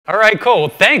All right, cool. Well,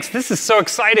 thanks. This is so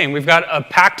exciting. We've got a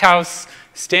packed house,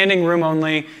 standing room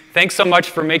only. Thanks so much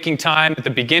for making time at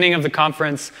the beginning of the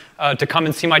conference to come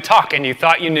and see my talk, and you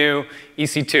thought you knew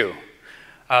EC2.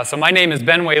 So my name is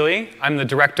Ben Whaley. I'm the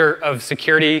Director of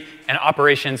Security and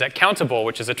Operations at Countable,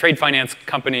 which is a trade finance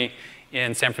company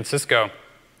in San Francisco,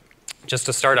 just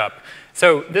a startup.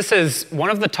 So this is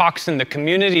one of the talks in the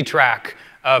community track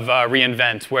of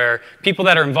reInvent, where people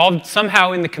that are involved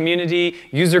somehow in the community,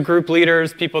 user group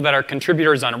leaders, people that are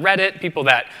contributors on Reddit, people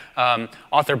that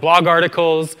author blog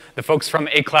articles, the folks from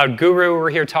A Cloud Guru were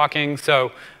here talking.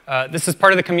 So this is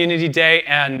part of the community day,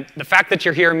 and the fact that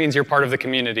you're here means you're part of the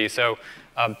community. So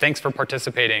thanks for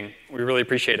participating. We really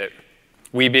appreciate it.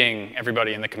 We being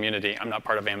everybody in the community. I'm not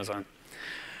part of Amazon.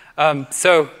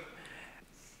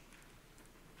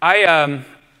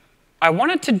 I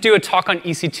wanted to do a talk on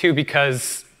EC2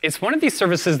 because it's one of these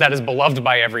services that is beloved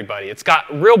by everybody. It's got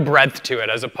real breadth to it,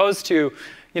 as opposed to,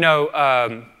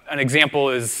 an example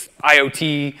is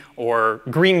IoT or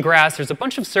green grass. There's a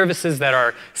bunch of services that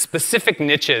are specific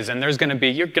niches, and you're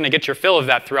going to get your fill of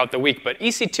that throughout the week. But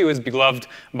EC2 is beloved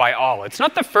by all. It's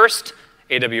not the first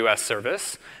AWS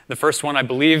service. The first one, I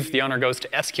believe, the honor goes to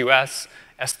SQS.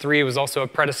 S3 was also a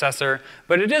predecessor,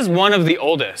 but it is one of the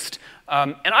oldest.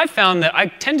 And I found that I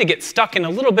tend to get stuck in a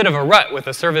little bit of a rut with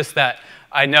a service that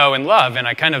I know and love, and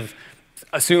I kind of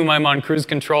assume I'm on cruise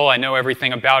control, I know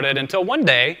everything about it, until one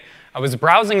day I was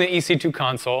browsing the EC2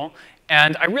 console,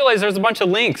 and I realized there's a bunch of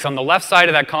links on the left side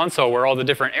of that console where all the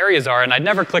different areas are, and I'd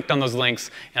never clicked on those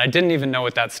links, and I didn't even know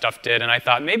what that stuff did, and I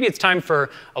thought maybe it's time for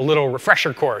a little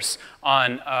refresher course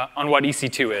on what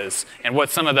EC2 is and what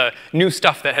some of the new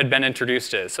stuff that had been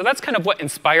introduced is. So that's kind of what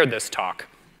inspired this talk.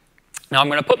 Now, I'm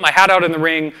going to put my hat out in the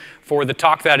ring for the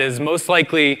talk that is most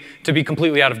likely to be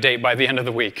completely out of date by the end of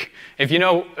the week. If you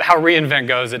know how reInvent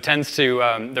goes, it tends to,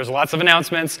 there's lots of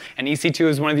announcements, and EC2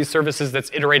 is one of these services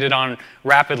that's iterated on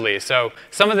rapidly. So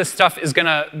some of this stuff is going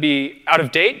to be out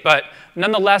of date, but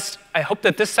nonetheless, I hope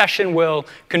that this session will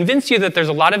convince you that there's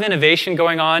a lot of innovation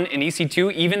going on in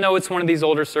EC2, even though it's one of these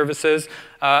older services,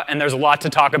 and there's a lot to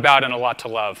talk about and a lot to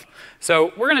love.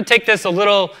 So we're going to take this a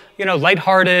little,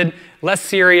 lighthearted, less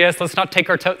serious. Let's not take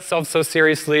ourselves so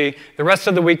seriously. The rest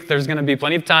of the week, there's going to be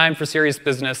plenty of time for serious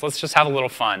business. Let's just have a little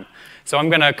fun. So I'm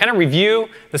going to kind of review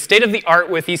the state of the art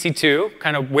with EC2,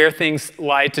 kind of where things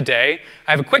lie today.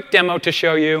 I have a quick demo to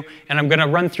show you, and I'm going to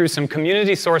run through some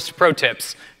community-sourced pro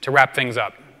tips to wrap things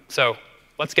up. So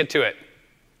let's get to it.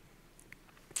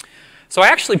 So I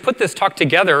actually put this talk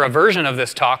together, a version of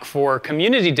this talk, for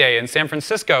Community Day in San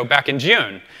Francisco back in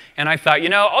June. And I thought,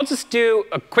 I'll just do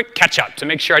a quick catch-up to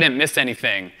make sure I didn't miss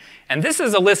anything. And this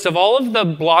is a list of all of the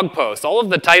blog posts, all of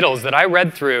the titles that I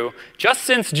read through just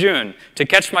since June to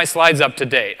catch my slides up to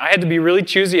date. I had to be really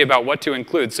choosy about what to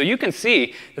include. So you can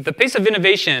see that the pace of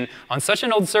innovation on such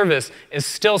an old service is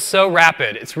still so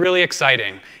rapid. It's really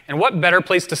exciting. And what better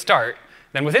place to start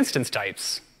than with instance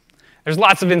types? There's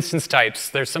lots of instance types.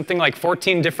 There's something like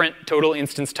 14 different total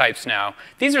instance types now.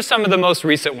 These are some of the most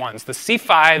recent ones. The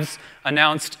C5s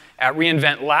announced at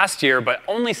reInvent last year, but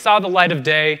only saw the light of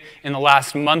day in the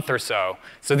last month or so.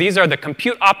 So these are the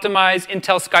compute-optimized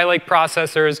Intel Skylake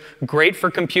processors, great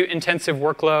for compute-intensive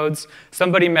workloads.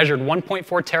 Somebody measured 1.4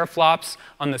 teraflops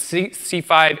on the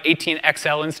C5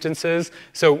 18XL instances,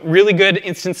 so really good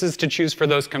instances to choose for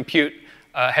those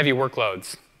compute-heavy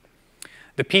workloads.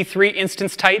 The P3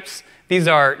 instance types, these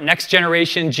are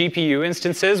next-generation GPU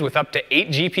instances with up to 8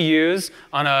 GPUs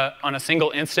on a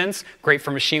single instance, great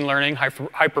for machine learning,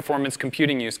 high-performance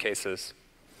computing use cases.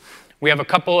 We have a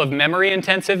couple of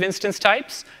memory-intensive instance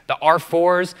types, the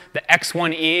R4s, the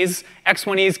X1Es.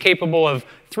 X1Es capable of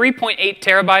 3.8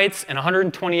 terabytes and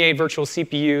 128 virtual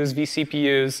CPUs,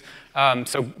 vCPUs,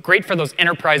 so great for those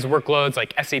enterprise workloads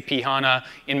like SAP HANA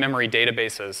in-memory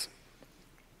databases.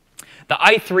 The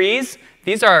i3s,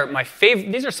 these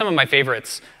are some of my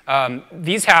favorites.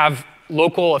 These have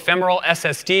local ephemeral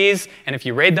SSDs, and if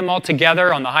you RAID them all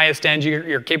together on the highest end,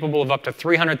 you're capable of up to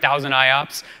 300,000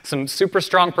 IOPS. Some super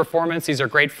strong performance. These are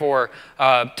great for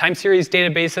time series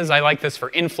databases. I like this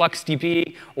for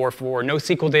InfluxDB or for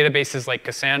NoSQL databases like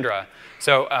Cassandra.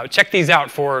 So check these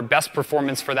out for best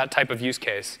performance for that type of use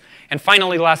case. And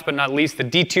finally, last but not least, the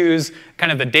D2s,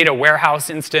 kind of the data warehouse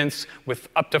instance with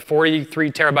up to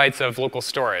 43 terabytes of local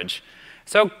storage.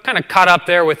 So kind of caught up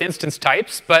there with instance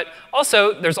types, but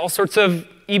also there's all sorts of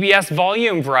EBS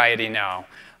volume variety now.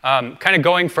 Kind of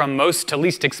going from most to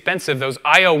least expensive, those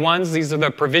IO1s, these are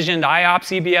the provisioned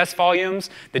IOPS EBS volumes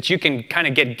that you can kind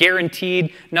of get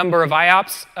guaranteed number of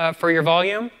IOPS for your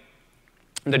volume.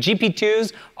 The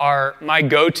GP2s are my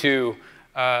go-to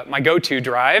my go-to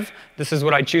drive. This is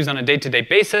what I choose on a day-to-day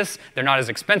basis. They're not as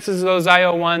expensive as those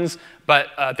I/O ones, but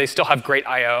they still have great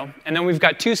I/O. And then we've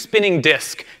got two spinning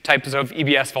disk types of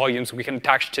EBS volumes we can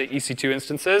attach to EC2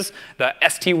 instances, the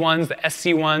ST ones, the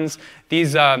SC ones.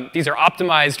 These are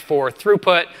optimized for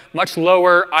throughput, much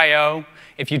lower I/O.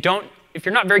 If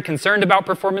you're not very concerned about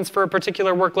performance for a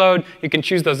particular workload, you can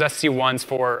choose those SC ones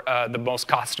for the most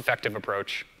cost-effective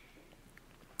approach.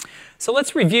 So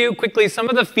let's review quickly some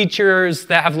of the features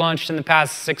that have launched in the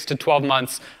past 6 to 12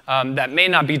 months that may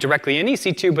not be directly in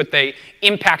EC2, but they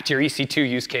impact your EC2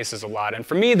 use cases a lot. And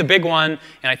for me, the big one,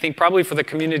 and I think probably for the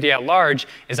community at large,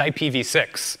 is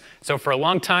IPv6. So for a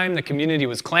long time, the community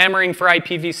was clamoring for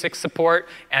IPv6 support,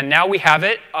 and now we have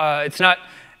it. It's not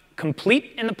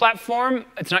complete in the platform.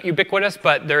 It's not ubiquitous,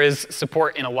 but there is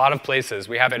support in a lot of places.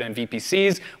 We have it in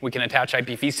VPCs. We can attach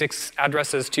IPv6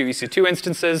 addresses to EC2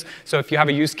 instances. So if you have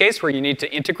a use case where you need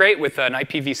to integrate with an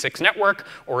IPv6 network,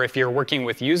 or if you're working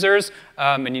with users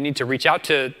and you need to reach out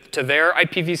to their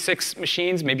IPv6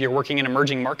 machines, maybe you're working in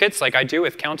emerging markets like I do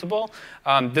with Countable,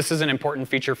 this is an important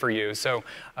feature for you. So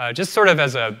just sort of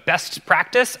as a best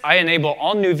practice, I enable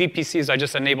all new VPCs. I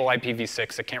just enable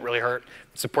IPv6. It can't really hurt.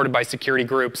 Supported by security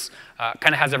groups,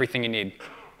 kind of has everything you need.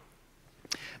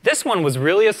 This one was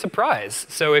really a surprise.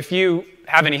 So if you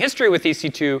have any history with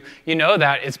EC2, you know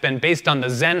that it's been based on the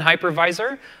Xen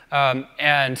hypervisor.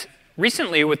 And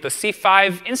recently, with the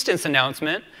C5 instance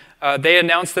announcement, they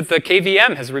announced that the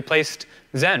KVM has replaced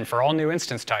Xen for all new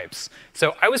instance types.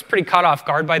 So I was pretty caught off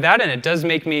guard by that, and it does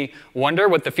make me wonder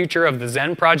what the future of the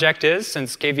Xen project is,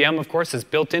 since KVM, of course, is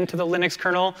built into the Linux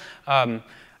kernel.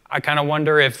 I kind of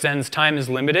wonder if Xen's time is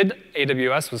limited.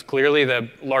 AWS was clearly the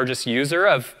largest user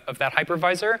of that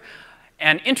hypervisor.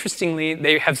 And interestingly,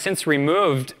 they have since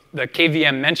removed the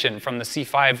KVM mention from the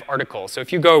C5 article. So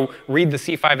if you go read the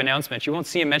C5 announcement, you won't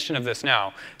see a mention of this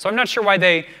now. So I'm not sure why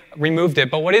they removed it.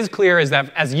 But what is clear is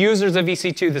that as users of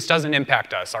EC2, this doesn't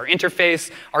impact us. Our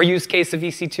interface, our use case of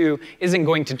EC2 isn't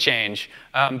going to change.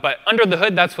 But under the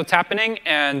hood, that's what's happening.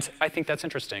 And I think that's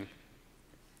interesting.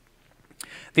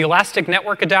 The Elastic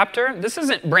Network Adapter, this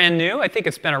isn't brand new. I think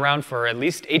it's been around for at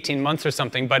least 18 months or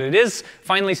something, but it is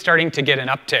finally starting to get an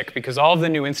uptick because all of the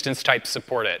new instance types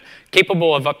support it,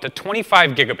 capable of up to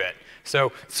 25 gigabit.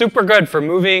 So super good for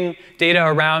moving data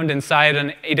around inside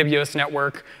an AWS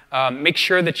network. Make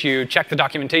sure that you check the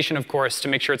documentation, of course, to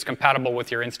make sure it's compatible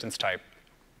with your instance type.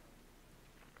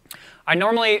 I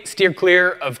normally steer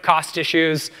clear of cost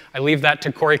issues. I leave that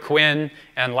to Corey Quinn.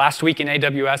 And Last Week in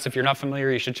AWS, if you're not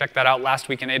familiar, you should check that out.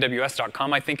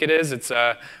 lastweekinaws.com, I think it is. It's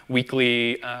a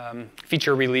weekly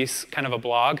feature release kind of a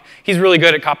blog. He's really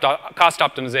good at cost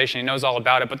optimization. He knows all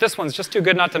about it. But this one's just too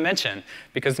good not to mention,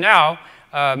 because now,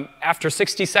 after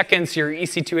 60 seconds, your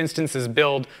EC2 instance is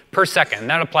billed per second.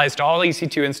 That applies to all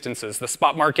EC2 instances, the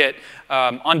spot market,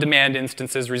 on-demand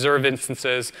instances, reserve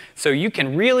instances. So you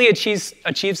can really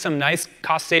achieve some nice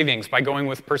cost savings by going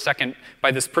with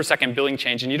this per second billing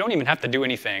change, and you don't even have to do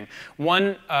anything.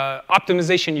 One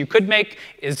optimization you could make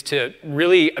is to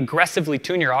really aggressively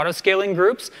tune your auto-scaling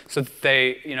groups so that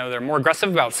they're more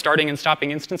aggressive about starting and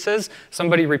stopping instances.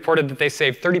 Somebody reported that they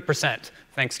saved 30%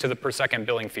 thanks to the per second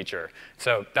billing feature.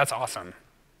 So that's awesome.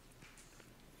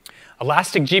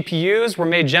 Elastic GPUs were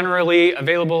made generally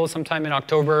available sometime in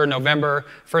October, November,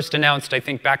 first announced, I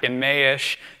think, back in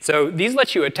May-ish. So these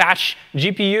let you attach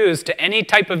GPUs to any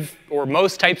type of, or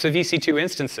most types of EC2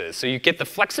 instances. So you get the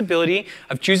flexibility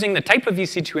of choosing the type of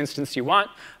EC2 instance you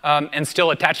want and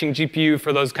still attaching GPU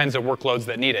for those kinds of workloads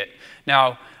that need it.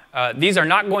 Now, these are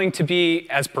not going to be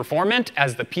as performant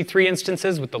as the P3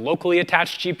 instances with the locally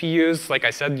attached GPUs. Like I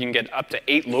said, you can get up to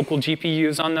 8 local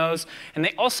GPUs on those. And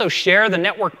they also share the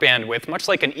network bandwidth, much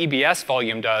like an EBS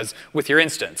volume does, with your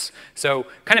instance. So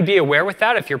kind of be aware with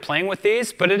that if you're playing with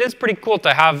these. But it is pretty cool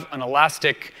to have an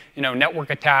elastic,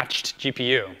 network-attached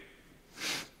GPU.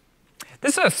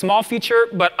 This is a small feature,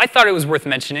 but I thought it was worth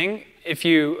mentioning. If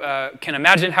you can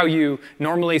imagine how you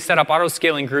normally set up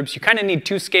auto-scaling groups, you kind of need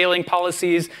two scaling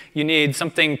policies. You need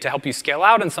something to help you scale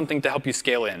out and something to help you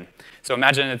scale in. So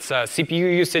imagine it's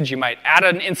CPU usage. You might add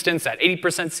an instance at 80%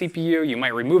 CPU. You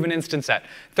might remove an instance at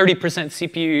 30%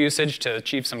 CPU usage to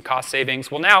achieve some cost savings.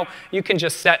 Well, now you can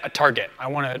just set a target. I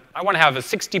want to have a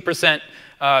 60%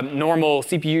 normal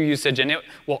CPU usage, and it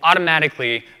will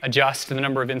automatically adjust the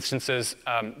number of instances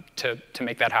to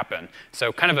make that happen.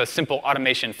 So kind of a simple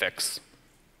automation fix.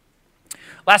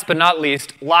 Last but not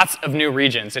least, lots of new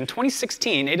regions. In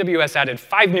 2016, AWS added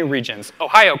 5 new regions: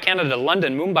 Ohio, Canada,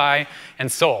 London, Mumbai,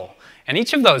 and Seoul. And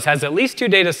each of those has at least 2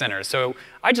 data centers. So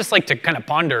I just like to kind of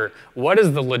ponder, what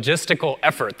is the logistical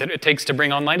effort that it takes to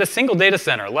bring online a single data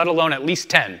center, let alone at least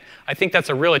 10? I think that's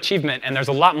a real achievement, and there's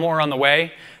a lot more on the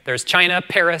way. There's China,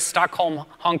 Paris, Stockholm,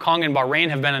 Hong Kong, and Bahrain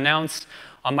have been announced.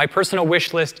 On my personal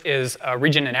wish list is a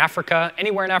region in Africa.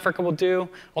 Anywhere in Africa will do.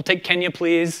 I'll take Kenya,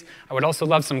 please. I would also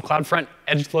love some CloudFront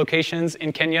edge locations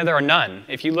in Kenya. There are none.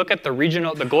 If you look at the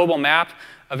global map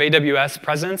of AWS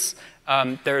presence,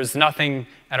 there's nothing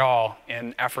at all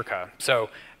in Africa.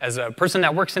 So as a person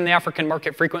that works in the African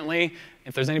market frequently,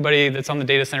 if there's anybody that's on the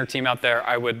data center team out there,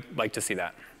 I would like to see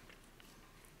that.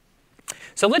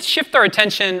 So let's shift our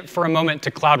attention for a moment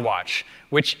to CloudWatch,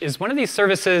 which is one of these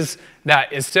services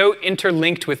that is so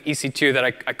interlinked with EC2 that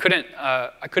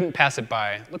I couldn't pass it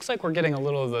by. Looks like we're getting a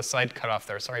little of the slide cut off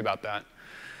there. Sorry about that.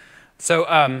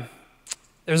 So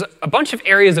there's a bunch of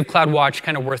areas of CloudWatch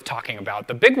kind of worth talking about.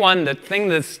 The big one, the thing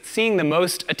that's seeing the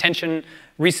most attention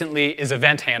recently, is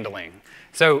event handling.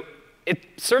 So it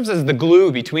serves as the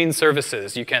glue between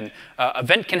services.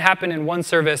 Event can happen in one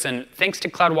service, and thanks to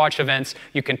CloudWatch events,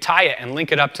 you can tie it and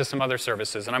link it up to some other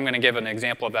services. And I'm going to give an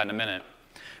example of that in a minute.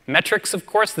 Metrics, of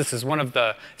course, this is one of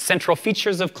the central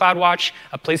features of CloudWatch,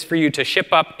 a place for you to ship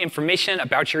up information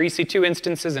about your EC2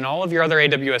 instances and all of your other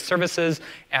AWS services,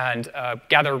 and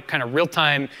gather kind of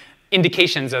real-time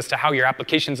indications as to how your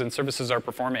applications and services are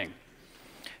performing.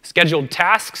 Scheduled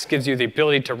tasks gives you the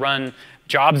ability to run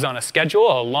jobs on a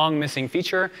schedule, a long missing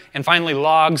feature. And finally,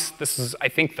 logs. This is, I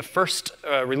think, the first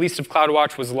release of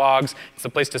CloudWatch was logs. It's a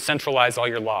place to centralize all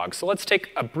your logs. So let's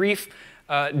take a brief,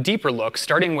 deeper look,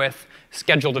 starting with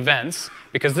scheduled events,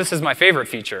 because this is my favorite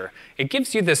feature. It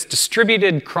gives you this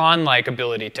distributed cron-like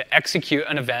ability to execute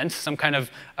an event, some kind of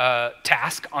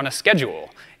task on a schedule.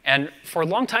 And for a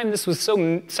long time, this was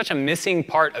such a missing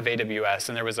part of AWS.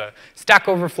 And there was a Stack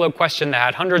Overflow question that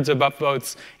had hundreds of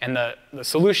upvotes. And the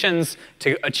solutions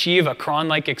to achieve a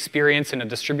cron-like experience in a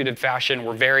distributed fashion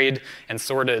were varied and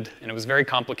sorted. And it was very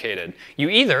complicated. You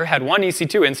either had one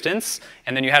EC2 instance,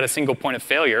 and then you had a single point of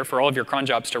failure for all of your cron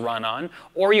jobs to run on.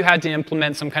 Or you had to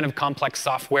implement some kind of complex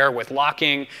software with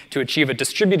locking to achieve a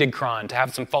distributed cron, to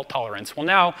have some fault tolerance. Well,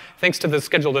 now, thanks to the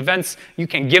scheduled events, you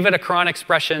can give it a cron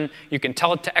expression. You can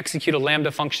tell it to execute a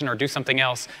Lambda function or do something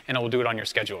else, and it will do it on your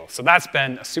schedule. So that's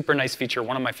been a super nice feature,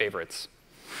 one of my favorites.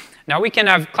 Now we can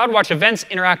have CloudWatch events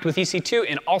interact with EC2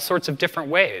 in all sorts of different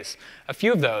ways. A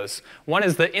few of those. One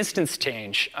is the instance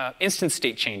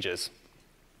state changes.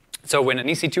 So when an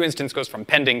EC2 instance goes from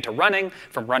pending to running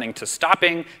to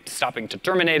stopping to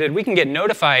terminated, we can get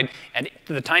notified at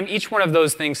the time each one of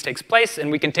those things takes place,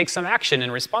 and we can take some action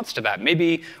in response to that.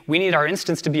 Maybe we need our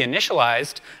instance to be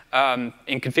initialized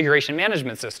in configuration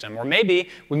management system, or maybe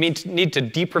we need to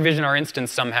deprovision our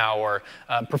instance somehow, or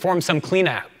perform some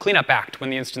cleanup act when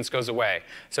the instance goes away.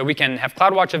 So we can have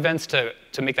CloudWatch events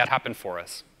to make that happen for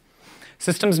us.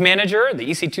 Systems Manager, the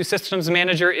EC2 Systems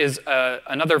Manager is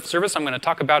another service I'm going to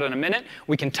talk about in a minute.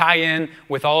 We can tie in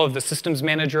with all of the Systems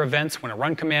Manager events when a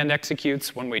run command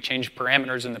executes, when we change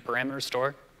parameters in the parameter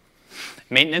store.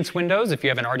 Maintenance windows, if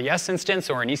you have an RDS instance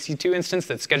or an EC2 instance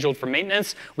that's scheduled for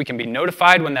maintenance, we can be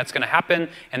notified when that's going to happen,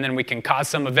 and then we can cause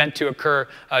some event to occur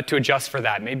to adjust for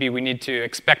that. Maybe we need to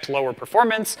expect lower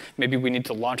performance. Maybe we need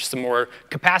to launch some more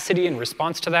capacity in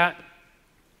response to that.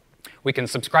 We can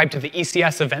subscribe to the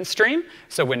ECS event stream.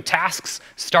 So when tasks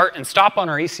start and stop on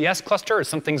our ECS cluster or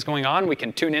something's going on, we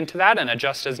can tune into that and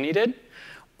adjust as needed.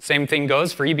 Same thing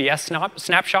goes for EBS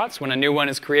snapshots. When a new one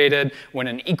is created, when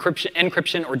an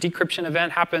encryption or decryption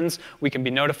event happens, we can be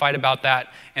notified about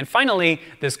that. And finally,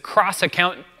 this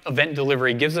cross-account event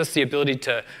delivery gives us the ability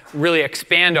to really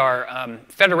expand our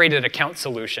federated account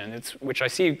solution, which I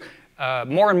see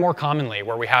more and more commonly,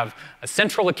 where we have a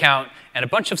central account and a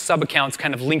bunch of sub-accounts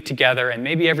kind of linked together, and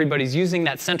maybe everybody's using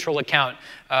that central account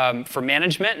for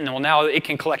management, and well, now it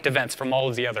can collect events from all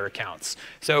of the other accounts.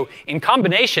 So in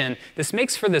combination, this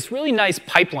makes for this really nice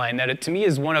pipeline that to me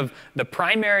is one of the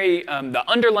primary, the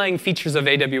underlying features of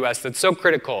AWS that's so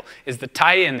critical, is the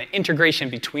tie-in, the integration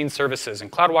between services.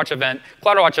 And CloudWatch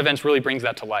events really brings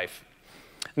that to life.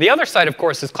 The other side, of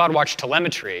course, is CloudWatch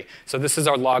telemetry. So this is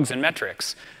our logs and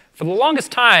metrics. For the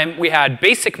longest time, we had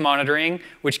basic monitoring,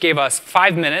 which gave us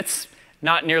 5 minutes,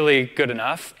 not nearly good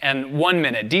enough, and 1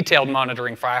 minute, detailed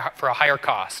monitoring for a higher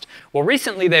cost. Well,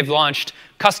 recently they've launched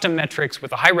custom metrics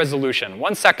with a high resolution,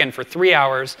 1 second for 3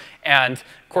 hours, and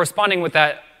corresponding with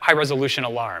that, high-resolution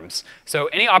alarms. So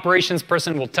any operations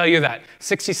person will tell you that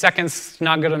 60 seconds is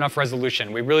not good enough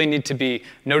resolution. We really need to be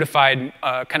notified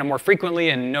kind of more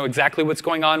frequently and know exactly what's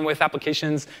going on with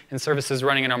applications and services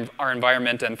running in our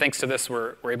environment. And thanks to this,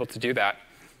 we're able to do that.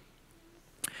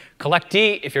 Collect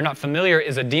D, if you're not familiar,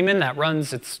 is a daemon that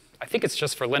runs. It's I think it's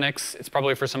just for Linux. It's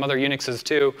probably for some other Unixes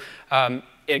too.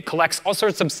 It collects all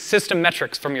sorts of system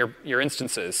metrics from your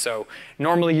instances. So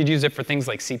normally you'd use it for things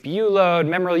like CPU load,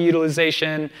 memory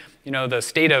utilization, the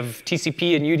state of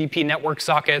TCP and UDP network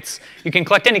sockets. You can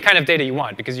collect any kind of data you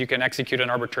want because you can execute an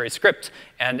arbitrary script.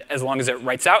 And as long as it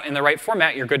writes out in the right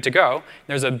format, you're good to go.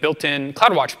 There's a built-in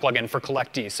CloudWatch plugin for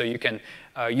collectd. So you can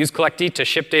use collectd to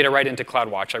ship data right into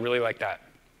CloudWatch. I really like that.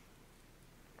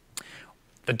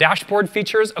 The dashboard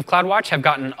features of CloudWatch have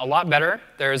gotten a lot better.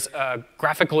 There's a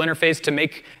graphical interface to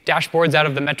make dashboards out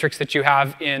of the metrics that you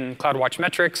have in CloudWatch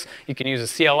metrics. You can use a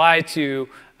CLI to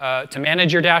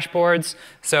manage your dashboards.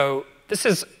 So this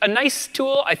is a nice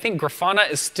tool. I think Grafana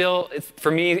is still,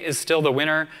 for me, is still the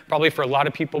winner, probably for a lot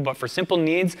of people. But for simple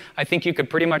needs, I think you could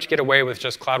pretty much get away with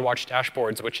just CloudWatch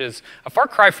dashboards, which is a far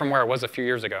cry from where it was a few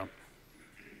years ago.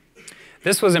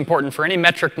 This was important for any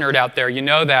metric nerd out there. You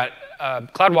know that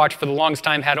CloudWatch for the longest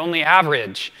time had only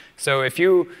average. So if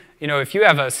you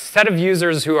have a set of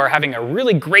users who are having a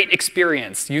really great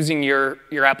experience using your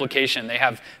application, they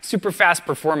have super fast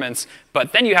performance,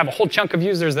 but then you have a whole chunk of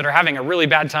users that are having a really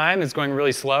bad time, it's going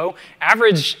really slow,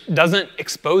 average doesn't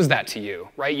expose that to you,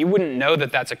 right? You wouldn't know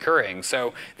that that's occurring.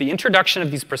 So the introduction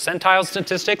of these percentile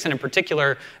statistics, and in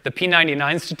particular the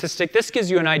P99 statistic, this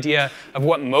gives you an idea of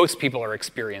what most people are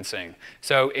experiencing.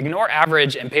 So ignore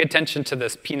average and pay attention to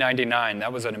this P99.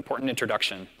 That was an important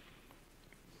introduction.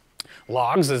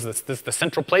 Logs is the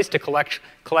central place to collect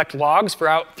logs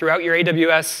throughout your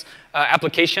AWS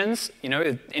applications.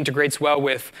 It integrates well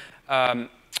with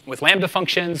Lambda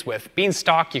functions, with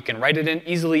Beanstalk. You can write it in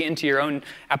easily into your own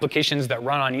applications that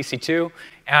run on EC2.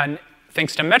 And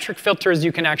thanks to metric filters,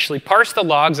 you can actually parse the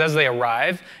logs as they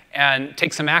arrive and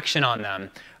take some action on them.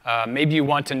 Maybe you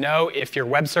want to know if your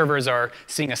web servers are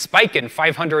seeing a spike in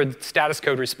 500 status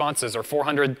code responses or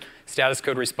 400 status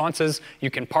code responses. You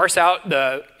can parse out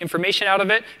the information out of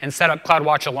it and set up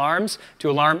CloudWatch alarms to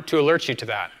alert you to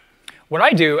that. What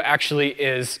I do actually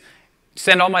is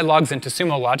send all my logs into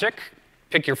Sumo Logic.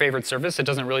 Pick your favorite service. It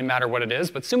doesn't really matter what it is.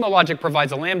 But Sumo Logic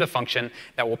provides a Lambda function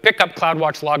that will pick up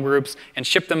CloudWatch log groups and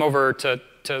ship them over to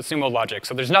Sumo Logic.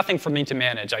 So there's nothing for me to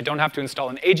manage. I don't have to install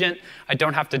an agent. I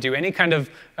don't have to do any kind of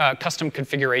custom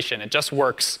configuration. It just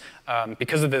works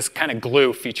because of this kind of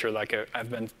glue feature like I've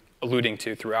been alluding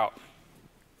to throughout.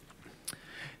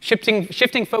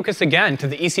 Shifting focus again to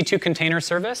the EC2 container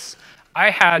service. I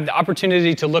had the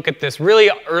opportunity to look at this really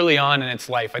early on in its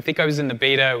life. I think I was in the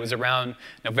beta. It was around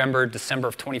November, December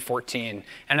of 2014.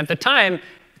 And at the time,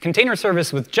 container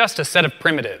service was just a set of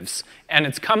primitives. And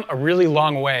it's come a really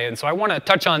long way. And so I want to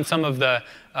touch on some of the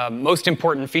most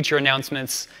important feature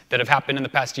announcements that have happened in the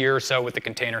past year or so with the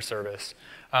container service.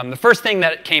 The first thing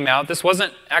that came out, this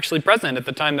wasn't actually present at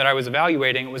the time that I was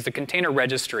evaluating, it was the container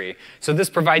registry. So this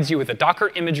provides you with a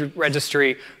Docker image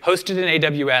registry hosted in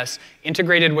AWS,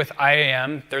 integrated with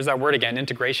IAM. There's that word again,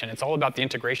 integration. It's all about the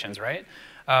integrations, right?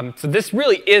 So this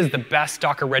really is the best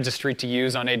Docker registry to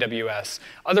use on AWS.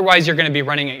 Otherwise, you're going to be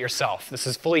running it yourself. This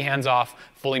is fully hands-off,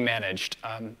 fully managed.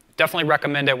 Definitely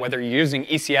recommend it whether you're using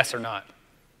ECS or not.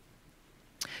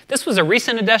 This was a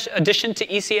recent addition to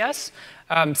ECS.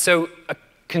 So a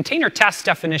container task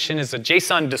definition is a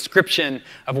JSON description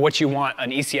of what you want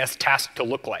an ECS task to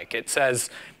look like. It says,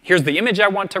 here's the image I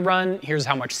want to run, here's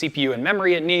how much CPU and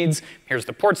memory it needs, here's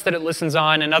the ports that it listens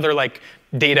on, and other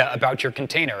data about your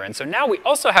container. And so now we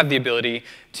also have the ability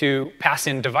to pass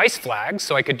in device flags.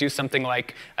 So I could do something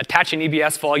like attach an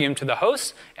EBS volume to the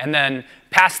host, and then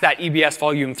pass that EBS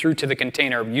volume through to the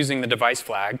container using the device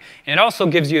flag. And it also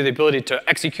gives you the ability to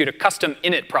execute a custom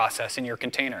init process in your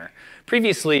container.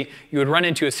 Previously, you would run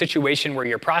into a situation where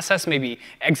your process maybe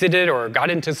exited or got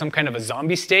into some kind of a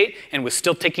zombie state and was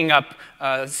still taking up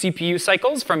CPU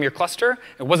cycles from your cluster.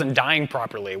 It wasn't dying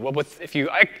properly. Well, if you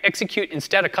execute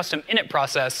instead a custom init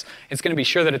process, it's going to be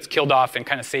sure that it's killed off and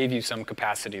kind of save you some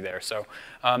capacity there. So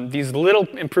these little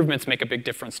improvements make a big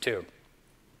difference too.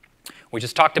 We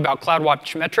just talked about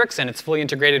CloudWatch metrics, and it's fully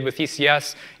integrated with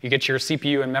ECS. You get your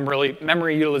CPU and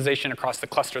memory utilization across the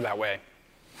cluster that way.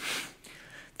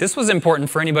 This was important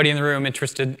for anybody in the room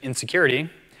interested in security.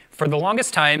 For the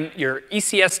longest time, your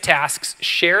ECS tasks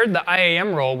shared the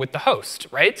IAM role with the host,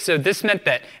 right? So this meant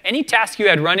that any task you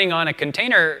had running on a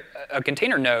container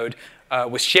node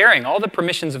was sharing all the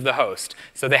permissions of the host.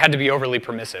 So they had to be overly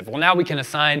permissive. Well, now we can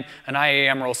assign an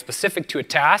IAM role specific to a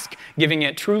task, giving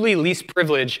it truly least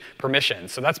privilege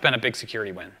permissions. So that's been a big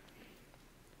security win.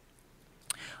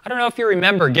 I don't know if you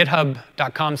remember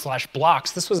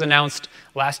github.com/blocks. This was announced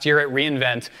last year at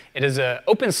reInvent. It is an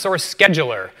open source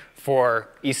scheduler for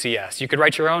ECS. You could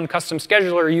write your own custom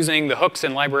scheduler using the hooks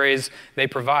and libraries they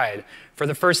provide. For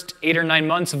the first 8 or 9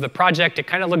 months of the project, it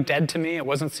kind of looked dead to me. I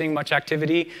wasn't seeing much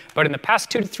activity. But in the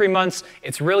past 2 to 3 months,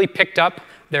 it's really picked up.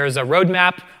 There's a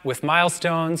roadmap with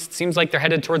milestones. It seems like they're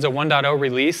headed towards a 1.0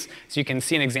 release. So you can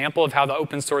see an example of how the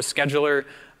open source scheduler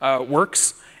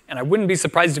works. And I wouldn't be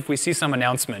surprised if we see some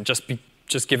announcement,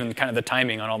 just given kind of the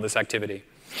timing on all this activity.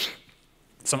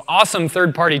 Some awesome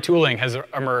third-party tooling has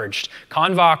emerged.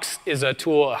 Convox is a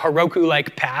tool, a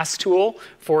Heroku-like PaaS tool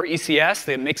for ECS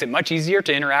that makes it much easier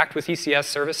to interact with ECS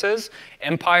services.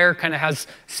 Empire kind of has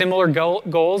similar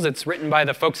goals. It's written by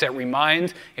the folks at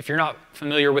Remind. If you're not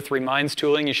familiar with Remind's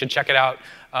tooling, you should check it out.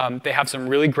 They have some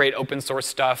really great open source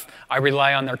stuff. I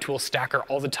rely on their tool stacker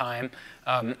all the time.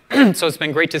 So it's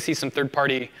been great to see some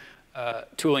third-party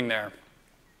tooling there.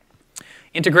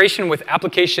 Integration with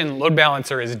application load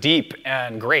balancer is deep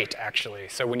and great, actually.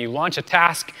 So when you launch a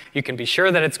task, you can be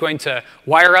sure that it's going to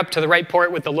wire up to the right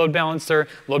port with the load balancer.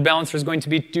 Load balancer is going to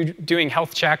be doing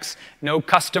health checks. No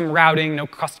custom routing, no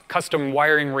custom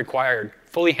wiring required.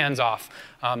 Fully hands-off.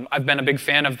 I've been a big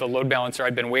fan of the load balancer.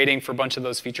 I've been waiting for a bunch of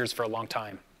those features for a long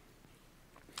time.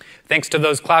 Thanks to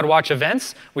those CloudWatch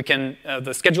events,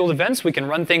 the scheduled events, we can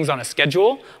run things on a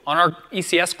schedule on our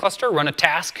ECS cluster, run a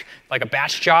task like a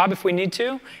batch job if we need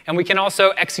to, and we can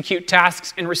also execute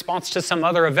tasks in response to some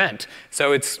other event.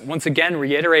 So it's, once again,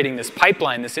 reiterating this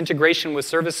pipeline, this integration with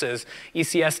services.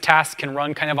 ECS tasks can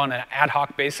run kind of on an ad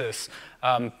hoc basis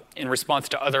in response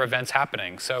to other events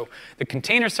happening. So the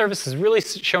container service is really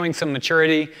showing some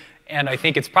maturity, and I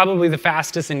think it's probably the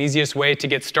fastest and easiest way to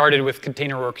get started with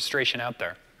container orchestration out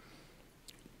there.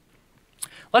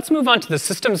 Let's move on to the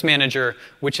systems manager,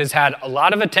 which has had a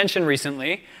lot of attention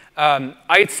recently.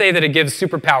 I'd say that it gives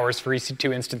superpowers for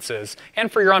EC2 instances and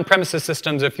for your on-premises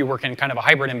systems if you work in kind of a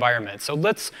hybrid environment. So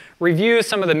let's review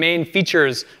some of the main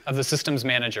features of the systems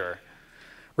manager.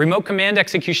 Remote command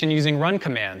execution using run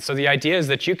commands. So the idea is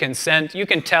that you can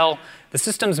tell the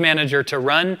systems manager to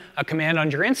run a command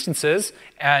on your instances,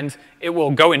 and it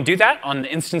will go and do that on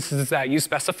the instances that you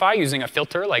specify using a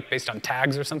filter, like based on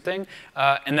tags or something,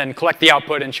 and then collect the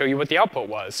output and show you what the output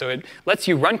was. So it lets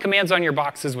you run commands on your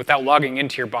boxes without logging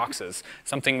into your boxes,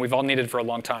 something we've all needed for a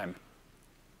long time.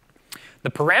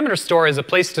 The parameter store is a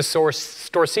place to store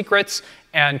secrets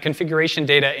and configuration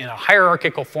data in a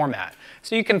hierarchical format.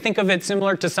 So you can think of it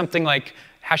similar to something like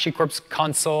HashiCorp's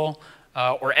console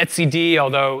or etcd,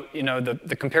 although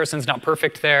the comparison's not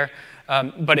perfect there.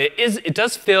 But it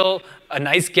does fill a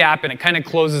nice gap, and it kind of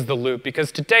closes the loop,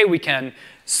 because today we can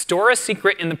store a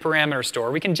secret in the parameter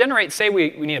store. We can generate, say we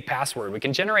need a password. We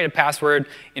can generate a password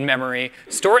in memory,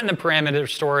 store it in the parameter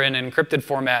store in an encrypted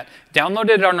format, download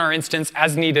it on our instance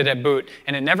as needed at boot,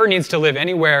 and it never needs to live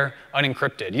anywhere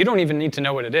unencrypted. You don't even need to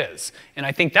know what it is. And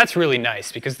I think that's really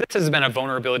nice, because this has been a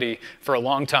vulnerability for a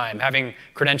long time, having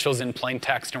credentials in plain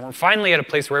text. And we're finally at a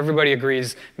place where everybody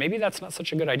agrees, maybe that's not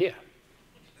such a good idea.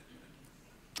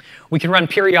 We can run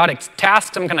periodic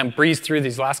tasks. I'm going to breeze through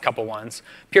these last couple ones.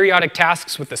 Periodic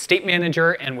tasks with the state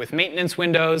manager and with maintenance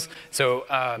windows. So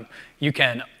you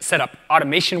can set up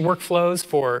automation workflows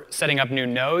for setting up new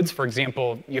nodes. For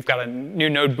example, you've got a new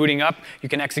node booting up. You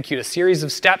can execute a series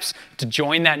of steps to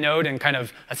join that node and kind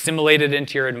of assimilate it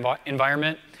into your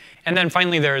environment. And then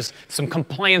finally, there's some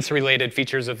compliance-related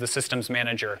features of the systems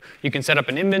manager. You can set up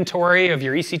an inventory of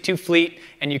your EC2 fleet,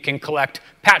 and you can collect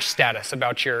patch status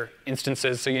about your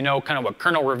instances, so you know kind of what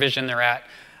kernel revision they're at.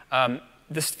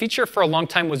 This feature for a long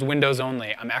time was Windows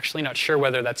only. I'm actually not sure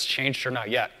whether that's changed or not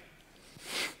yet.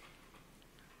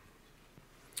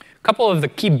 A couple of the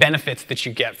key benefits that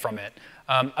you get from it.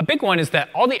 A big one is that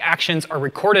all the actions are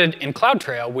recorded in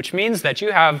CloudTrail, which means that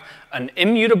you have an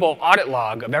immutable audit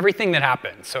log of everything that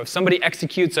happened. So if somebody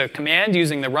executes a command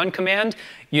using the run command,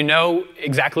 you know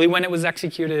exactly when it was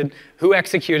executed, who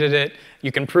executed it.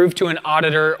 You can prove to an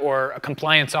auditor or a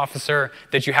compliance officer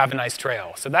that you have a nice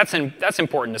trail. So that's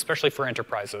important, especially for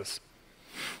enterprises.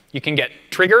 You can get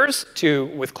triggers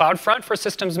with CloudFront for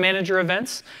systems manager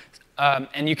events.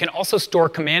 And you can also store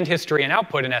command history and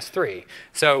output in S3.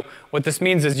 So what this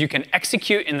means is you can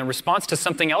execute in the response to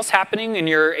something else happening in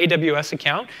your AWS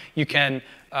account. You can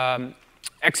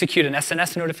execute an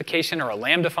SNS notification or a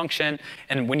Lambda function.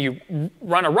 And when you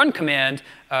run a run command,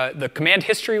 the command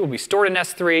history will be stored in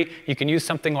S3. You can use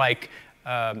something like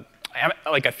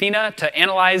Athena to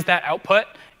analyze that output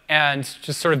and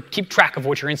just sort of keep track of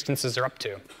what your instances are up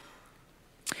to.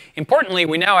 Importantly,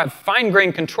 we now have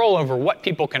fine-grained control over what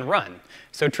people can run.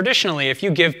 So traditionally, if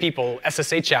you give people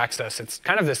SSH access, it's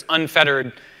kind of this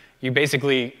unfettered, you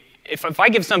basically if I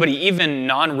give somebody even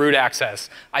non-root access,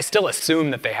 I still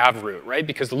assume that they have root, right?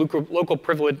 Because the local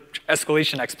privilege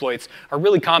escalation exploits are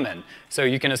really common. So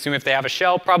you can assume if they have a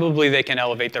shell, probably they can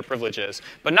elevate their privileges.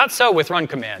 But not so with run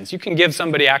commands. You can give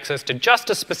somebody access to just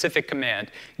a specific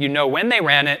command. You know when they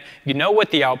ran it. You know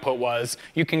what the output was.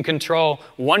 You can control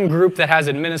one group that has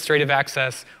administrative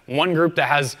access, one group that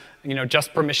has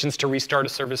just permissions to restart a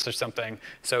service or something.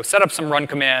 So set up some run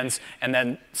commands and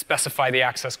then specify the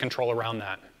access control around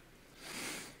that.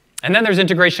 And then there's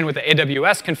integration with the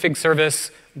AWS config service,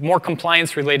 more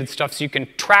compliance-related stuff, so you can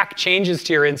track changes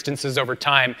to your instances over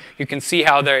time. You can see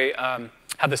how the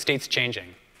state's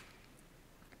changing.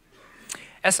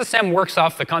 SSM works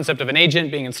off the concept of an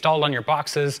agent being installed on your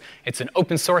boxes. It's an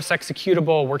open source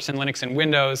executable, works in Linux and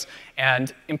Windows,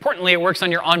 and importantly, it works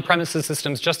on your on-premises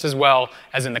systems just as well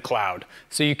as in the cloud.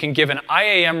 So you can give an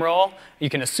IAM role, you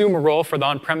can assume a role for the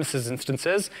on-premises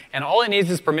instances, and all it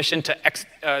needs is permission to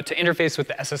interface with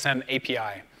the SSM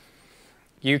API.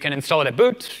 You can install it at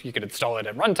boot, you can install it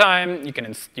at runtime, you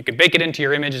can bake it into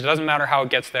your image, it doesn't matter how it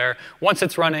gets there. Once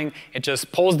it's running, it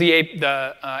just pulls the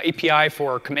API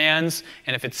for commands,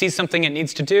 and if it sees something it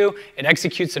needs to do, it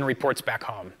executes and reports back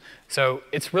home. So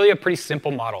it's really a pretty simple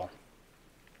model.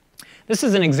 This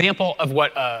is an example of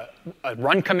what a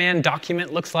run command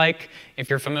document looks like. If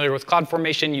you're familiar with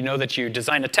CloudFormation, you know that you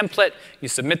design a template, you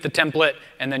submit the template,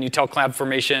 and then you tell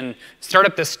CloudFormation, start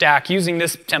up this stack using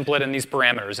this template and these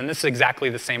parameters. And this is exactly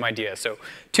the same idea. So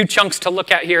 2 chunks to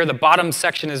look at here. The bottom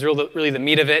section is really the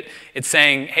meat of it. It's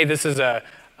saying, hey, this is a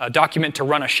document to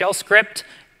run a shell script,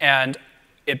 and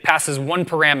it passes one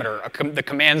parameter, the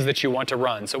commands that you want to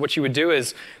run. So what you would do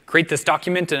is create this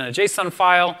document in a JSON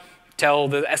file, tell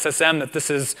the SSM that this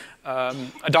is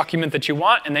a document that you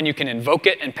want, and then you can invoke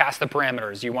it and pass the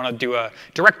parameters. You want to do a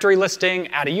directory listing,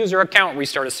 add a user account,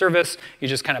 restart a service. You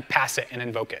just kind of pass it and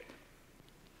invoke it.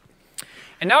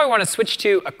 And now I want to switch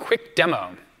to a quick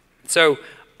demo. So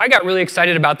I got really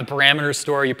excited about the parameter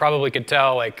store. You probably could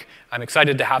tell, like, I'm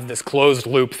excited to have this closed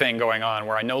loop thing going on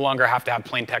where I no longer have to have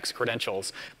plain text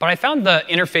credentials. But I found the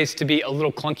interface to be a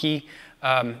little clunky.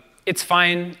 It's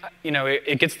fine,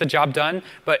 it gets the job done,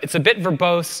 but it's a bit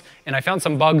verbose, and I found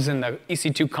some bugs in the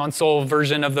EC2 console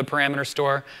version of the parameter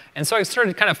store. And so I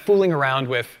started kind of fooling around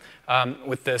with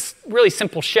this really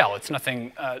simple shell. It's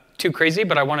nothing too crazy,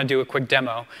 but I want to do a quick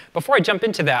demo. Before I jump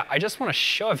into that, I just want a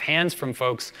show of hands from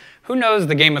folks who knows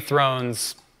the Game of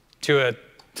Thrones to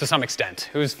some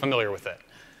extent. Who's familiar with it?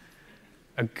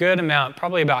 A good amount,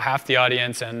 probably about half the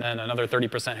audience, and then another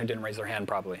 30% who didn't raise their hand,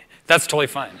 probably. That's totally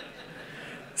fine.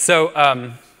 So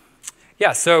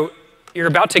yeah, so you're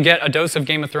about to get a dose of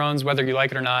Game of Thrones, whether you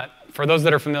like it or not. For those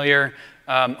that are familiar,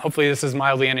 hopefully this is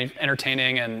mildly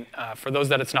entertaining, and for those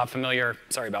that it's not familiar,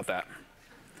 sorry about that.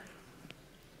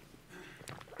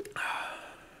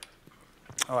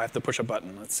 Oh, I have to push a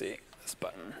button. Let's see, this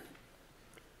button.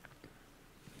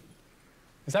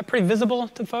 Is that pretty visible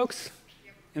to folks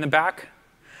in the back?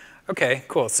 OK,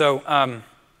 cool. So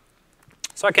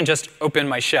I can just open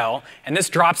my shell, and this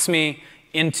drops me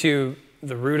into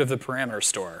the root of the parameter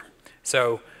store.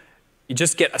 So you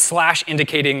just get a slash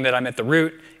indicating that I'm at the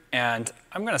root, and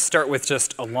I'm going to start with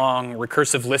just a long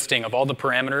recursive listing of all the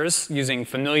parameters using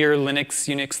familiar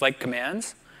Linux, Unix-like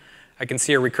commands. I can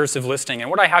see a recursive listing, and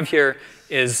what I have here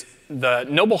is the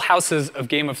noble houses of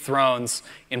Game of Thrones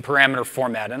in parameter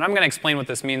format, and I'm going to explain what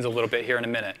this means a little bit here in a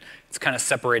minute. It's kind of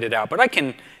separated out, but I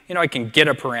can get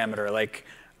a parameter. Like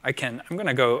I'm going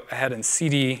to go ahead and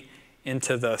cd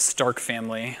into the Stark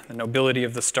family, the nobility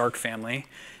of the Stark family.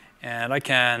 And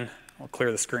I'll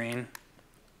clear the screen.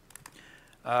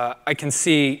 I can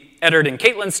see Eddard and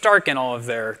Catelyn Stark and all of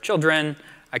their children.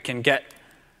 I can get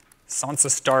Sansa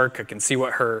Stark. I can see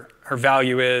what her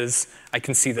value is. I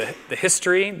can see the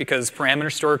history, because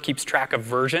parameter store keeps track of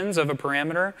versions of a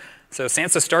parameter. So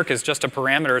Sansa Stark is just a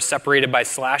parameter separated by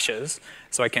slashes.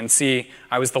 So I can see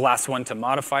I was the last one to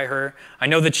modify her. I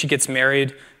know that she gets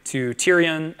married to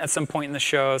Tyrion at some point in the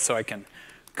show, so I can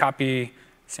copy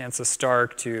Sansa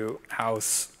Stark to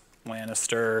House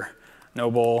Lannister,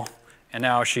 noble, and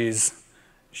now she's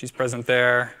present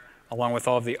there, along with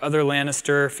all of the other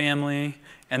Lannister family.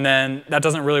 And then that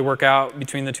doesn't really work out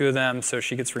between the two of them, so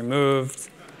she gets removed.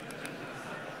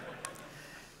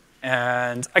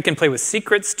 And I can play with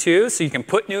secrets too, so you can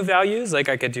put new values. Like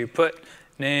I could do put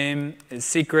name is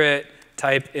secret,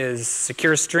 type is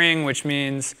secure string, which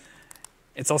means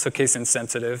it's also case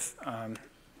insensitive,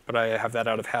 but I have that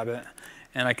out of habit.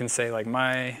 And I can say like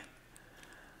my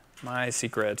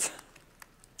secret.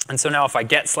 And so now if I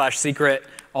get /secret,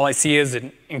 all I see is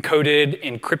an encoded,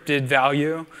 encrypted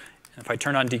value. And if I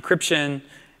turn on decryption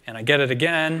and I get it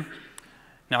again,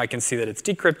 Now I can see that it's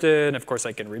decrypted. Of course,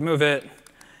 I can remove it.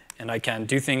 And I can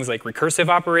do things like recursive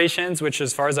operations, which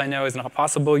as far as I know is not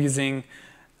possible using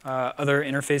other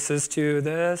interfaces to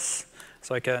this.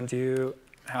 So I can do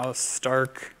House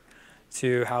Stark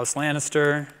to House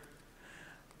Lannister.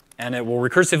 And it will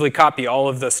recursively copy all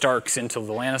of the Starks into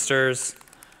the Lannisters.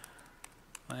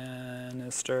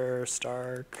 Lannister,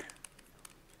 Stark.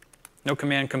 No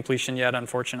command completion yet,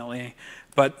 unfortunately.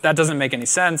 But that doesn't make any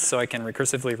sense, so I can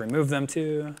recursively remove them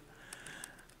too.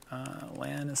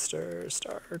 Lannister,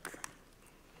 Stark.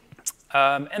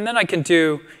 And then I can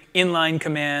do inline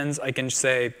commands. I can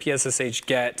say pssh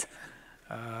get.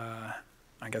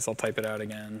 I guess I'll type it out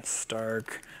again.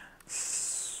 Stark,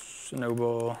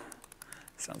 Noble,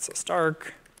 sounds so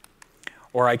Stark.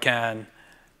 Or I can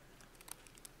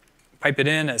pipe it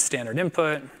in as standard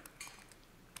input.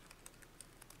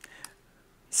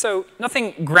 So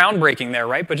nothing groundbreaking there,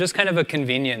 right? But just kind of a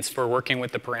convenience for working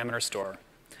with the parameter store.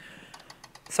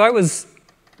 So I was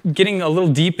getting a little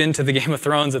deep into the Game of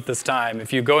Thrones at this time.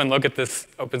 If you go and look at this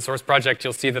open source project,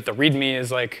 you'll see that the README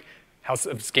is like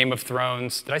Game of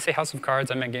Thrones. Did I say House of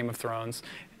Cards? I meant Game of Thrones.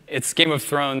 It's Game of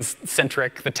Thrones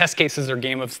centric. The test cases are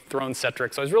Game of Thrones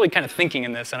centric. So I was really kind of thinking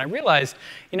in this, and I realized,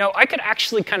 I could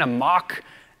actually kind of mock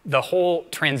the whole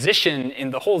transition in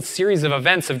the whole series of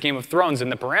events of Game of Thrones in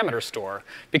the parameter store.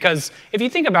 Because if you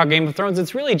think about Game of Thrones,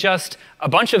 it's really just a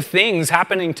bunch of things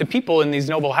happening to people in these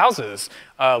noble houses.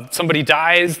 Somebody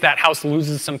dies, that house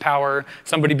loses some power.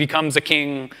 Somebody becomes a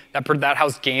king, that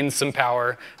house gains some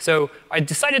power. So I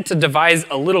decided to devise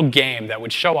a little game that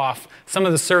would show off some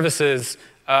of the services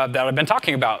that I've been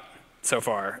talking about so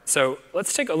far. So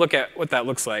let's take a look at what that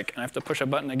looks like. And I have to push a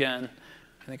button again.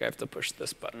 I think I have to push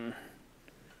this button.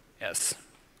 Yes.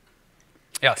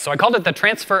 Yeah, so I called it the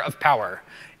transfer of power.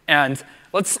 And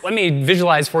let me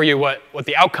visualize for you what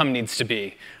the outcome needs to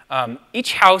be.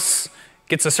 Each house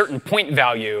gets a certain point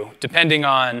value depending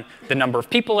on the number of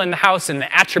people in the house and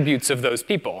the attributes of those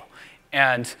people.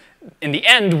 And in the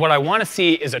end, what I want to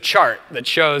see is a chart that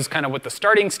shows kind of what the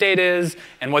starting state is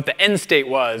and what the end state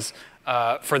was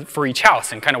for each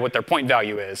house and kind of what their point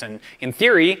value is. And in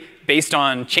theory, based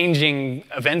on changing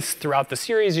events throughout the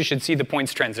series, you should see the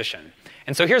points transition.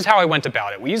 And so here's how I went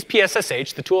about it. We used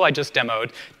PSSH, the tool I just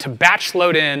demoed, to batch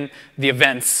load in the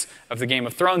events of the Game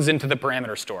of Thrones into the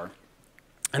parameter store.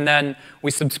 And then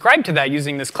we subscribe to that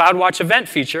using this CloudWatch event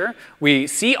feature. We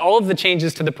see all of the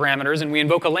changes to the parameters, and we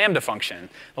invoke a Lambda function.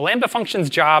 The Lambda function's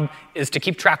job is to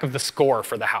keep track of the score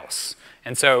for the house.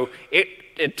 And so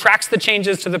it tracks the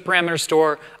changes to the parameter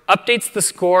store, updates the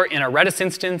score in a Redis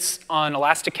instance on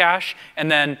Elasticache,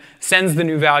 and then sends the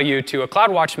new value to a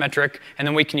CloudWatch metric, and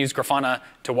then we can use Grafana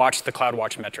to watch the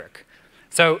CloudWatch metric.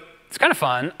 So it's kind of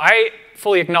fun. I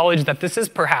fully acknowledge that this is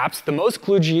perhaps the most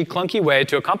kludgy, clunky way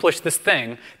to accomplish this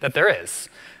thing that there is.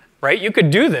 Right? You could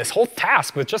do this whole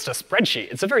task with just a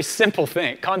spreadsheet. It's a very simple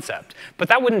concept, but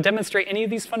that wouldn't demonstrate any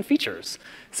of these fun features.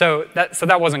 So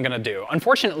that wasn't going to do.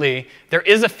 Unfortunately, there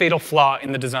is a fatal flaw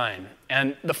in the design.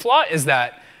 And the flaw is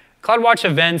that CloudWatch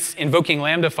events invoking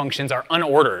Lambda functions are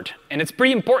unordered. And it's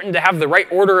pretty important to have the right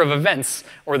order of events,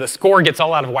 or the score gets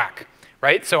all out of whack.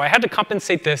 Right? So I had to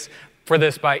compensate for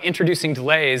this by introducing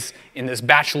delays in this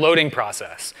batch loading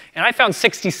process. And I found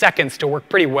 60 seconds to work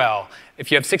pretty well. If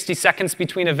you have 60 seconds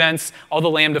between events, all the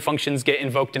Lambda functions get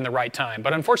invoked in the right time.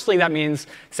 But unfortunately, that means,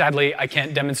 sadly, I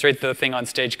can't demonstrate the thing on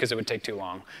stage because it would take too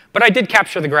long. But I did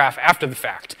capture the graph after the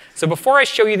fact. So before I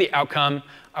show you the outcome,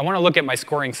 I want to look at my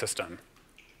scoring system.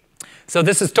 So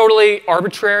this is totally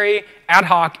arbitrary, ad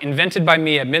hoc, invented by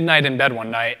me at midnight in bed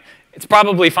one night. It's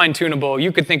probably fine-tunable.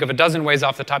 You could think of a dozen ways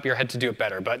off the top of your head to do it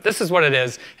better. But this is what it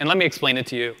is, and let me explain it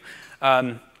to you.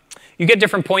 You get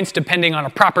different points depending on a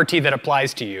property that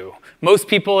applies to you. Most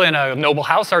people in a noble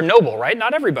house are noble, right?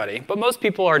 Not everybody, but most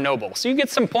people are noble. So you get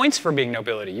some points for being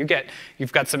nobility.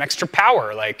 You've got some extra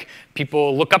power, like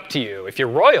people look up to you. If you're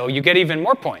royal, you get even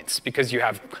more points because you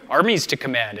have armies to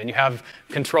command and you have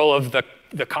control of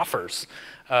the coffers.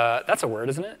 That's a word,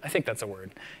 isn't it? I think that's a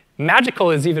word. Magical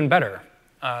is even better.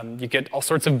 You get all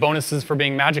sorts of bonuses for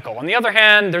being magical. On the other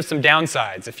hand, there's some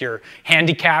downsides. If you're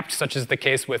handicapped, such as the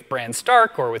case with Bran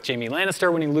Stark or with Jaime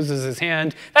Lannister when he loses his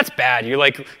hand, that's bad. You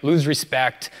lose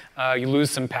respect, you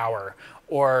lose some power.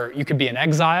 Or you could be in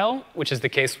exile, which is the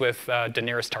case with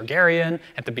Daenerys Targaryen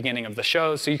at the beginning of the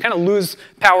show. So you kind of lose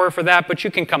power for that, but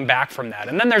you can come back from that.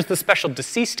 And then there's the special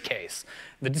deceased case.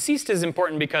 The deceased is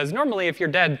important because normally if you're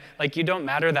dead, you don't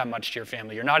matter that much to your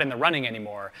family. You're not in the running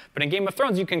anymore. But in Game of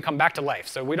Thrones, you can come back to life.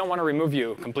 So we don't want to remove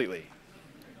you completely.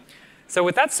 So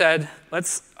with that said,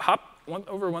 let's hop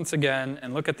over once again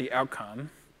and look at the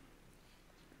outcome.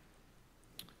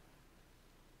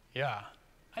 Yeah.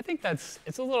 I think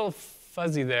it's a little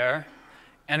fuzzy there,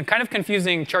 and kind of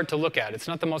confusing chart to look at. It's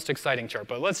not the most exciting chart,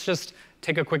 but let's just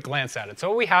take a quick glance at it. So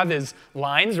what we have is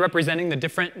lines representing the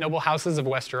different noble houses of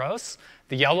Westeros.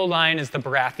 The yellow line is the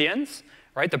Baratheons,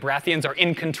 right? The Baratheons are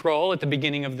in control at the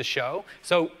beginning of the show.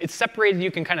 So it's separated,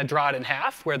 you can kind of draw it in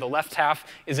half, where the left half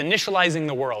is initializing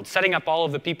the world, setting up all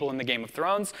of the people in the Game of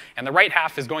Thrones, and the right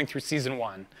half is going through season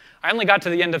 1. I only got to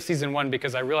the end of season 1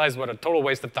 because I realized what a total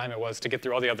waste of time it was to get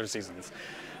through all the other seasons.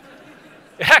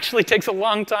 It actually takes a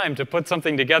long time to put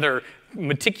something together,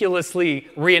 meticulously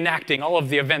reenacting all of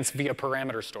the events via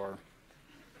parameter store.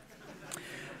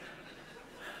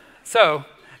 So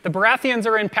the Baratheons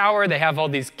are in power. They have all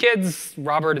these kids.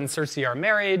 Robert and Cersei are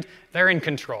married. They're in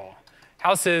control.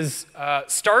 Houses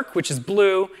Stark, which is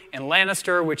blue, and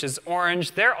Lannister, which is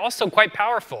orange, they're also quite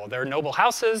powerful. They're noble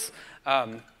houses.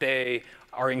 They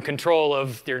are in control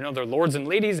of, they're lords and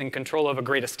ladies in control of a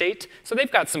great estate. So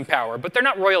they've got some power, but they're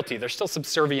not royalty. They're still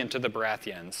subservient to the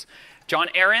Baratheons. Jon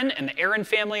Arryn and the Arryn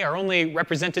family are only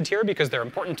represented here because they're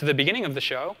important to the beginning of the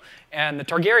show. And the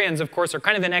Targaryens, of course, are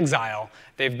kind of in exile.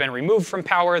 They've been removed from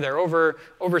power. They're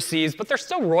overseas, but they're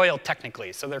still royal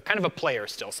technically. So they're kind of a player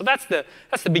still. So that's the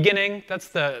beginning. That's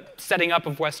the setting up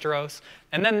of Westeros.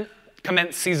 And then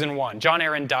commence season 1. Jon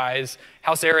Arryn dies.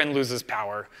 House Arryn loses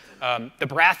power. The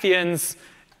Baratheons,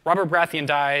 Robert Baratheon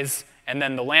dies, and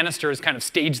then the Lannisters kind of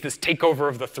stage this takeover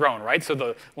of the throne, right? So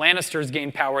the Lannisters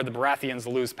gain power, the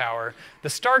Baratheons lose power. The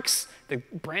Starks,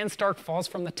 Bran Stark falls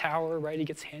from the tower, right? He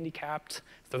gets handicapped,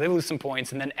 so they lose some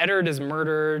points. And then Eddard is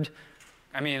murdered.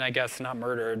 I mean, I guess not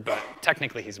murdered, but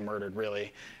technically he's murdered,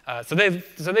 really. So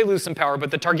they lose some power, but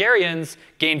the Targaryens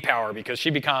gain power because she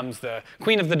becomes the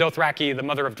queen of the Dothraki, the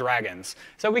mother of dragons.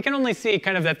 So we can only see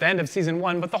kind of at the end of season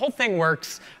 1, but the whole thing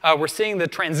works. We're seeing the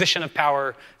transition of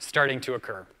power starting to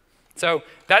occur. So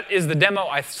that is the demo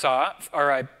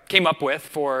I came up with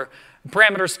for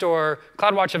parameter store,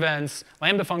 CloudWatch events,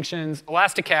 Lambda functions,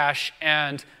 Elasticache,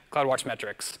 and CloudWatch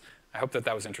metrics. I hope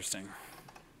that was interesting.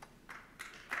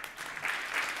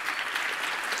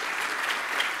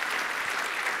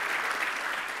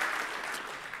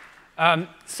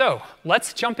 So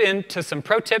let's jump into some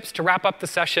pro tips to wrap up the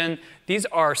session. These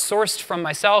are sourced from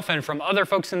myself and from other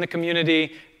folks in the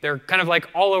community. They're kind of like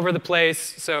all over the place,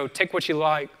 so take what you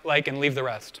like and leave the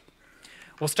rest.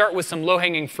 We'll start with some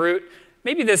low-hanging fruit.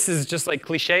 Maybe this is just like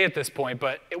cliche at this point,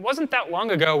 but it wasn't that long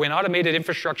ago when automated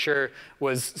infrastructure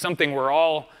was something we're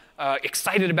all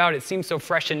excited about. It seems so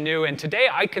fresh and new, and today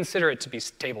I consider it to be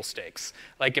table stakes.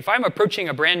 Like if I'm approaching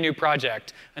a brand new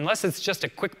project, unless it's just a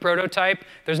quick prototype,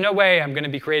 there's no way I'm going to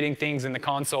be creating things in the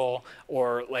console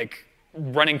or like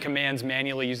running commands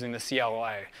manually using the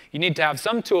CLI. You need to have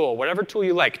some tool, whatever tool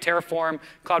you like, Terraform,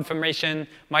 CloudFormation,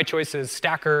 my choice is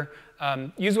Stacker.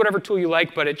 Use whatever tool you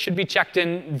like, but it should be checked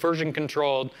in, version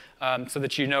controlled, so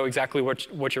that you know exactly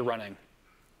what you're running.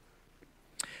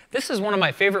 This is one of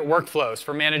my favorite workflows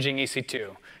for managing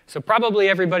EC2. So probably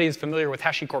everybody is familiar with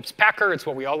HashiCorp's Packer. It's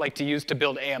what we all like to use to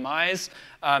build AMIs.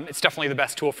 It's definitely the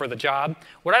best tool for the job.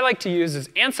 What I like to use is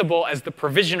Ansible as the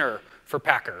provisioner for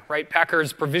Packer, right?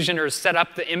 Packer's provisioners set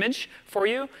up the image for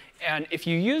you. And if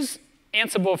you use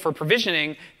Ansible for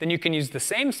provisioning, then you can use the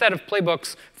same set of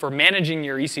playbooks for managing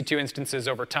your EC2 instances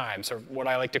over time, so what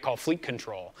I like to call fleet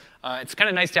control. It's kind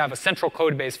of nice to have a central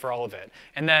code base for all of it.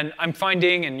 And then I'm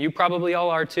finding, and you probably all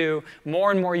are too,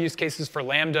 more and more use cases for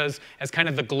Lambdas as kind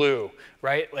of the glue,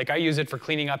 right? Like I use it for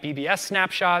cleaning up EBS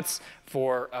snapshots,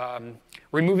 for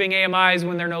removing AMIs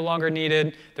when they're no longer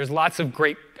needed. There's lots of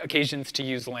great occasions to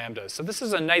use Lambdas. So this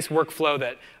is a nice workflow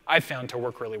that I've found to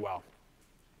work really well.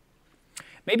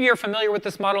 Maybe you're familiar with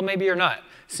this model, maybe you're not.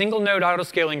 Single node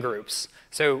autoscaling groups.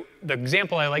 So the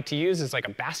example I like to use is like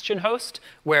a bastion host,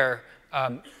 where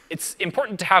it's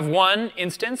important to have one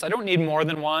instance. I don't need more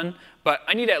than one, but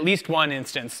I need at least one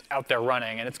instance out there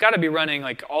running. And it's got to be running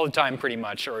like all the time pretty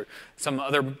much, or some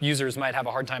other users might have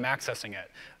a hard time accessing it.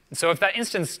 So if that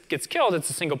instance gets killed, it's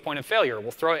a single point of failure.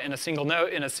 We'll throw it in a single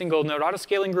node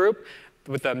autoscaling group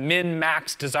with a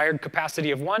min-max desired capacity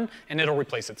of 1, and it'll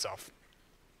replace itself.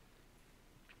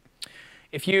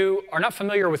 If you are not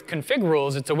familiar with config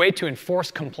rules, it's a way to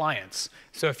enforce compliance.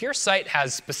 So if your site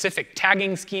has specific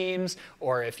tagging schemes,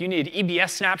 or if you need EBS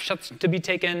snapshots to be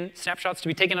taken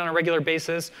on a regular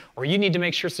basis, or you need to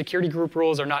make sure security group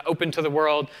rules are not open to the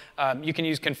world, you can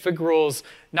use config rules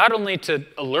not only to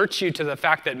alert you to the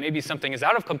fact that maybe something is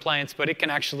out of compliance, but it can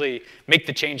actually make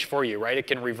the change for you, right? It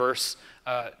can reverse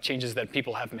changes that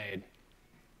people have made.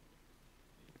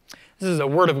 This is a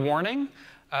word of warning.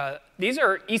 These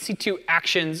are EC2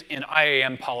 actions in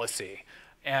IAM policy.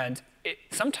 And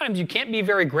sometimes you can't be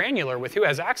very granular with who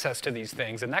has access to these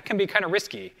things, and that can be kind of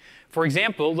risky. For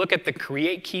example, look at the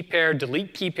create key pair,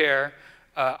 delete key pair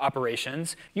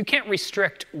operations. You can't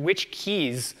restrict which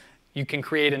keys you can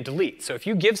create and delete. So if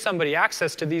you give somebody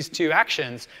access to these two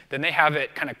actions, then they have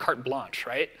it kind of carte blanche,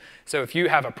 right? So if you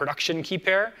have a production key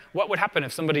pair, what would happen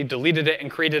if somebody deleted it and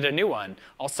created a new one?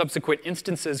 All subsequent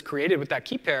instances created with that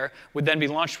key pair would then be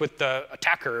launched with the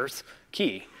attacker's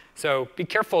key. So be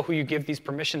careful who you give these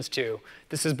permissions to.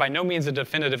 This is by no means a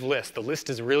definitive list. The list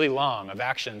is really long of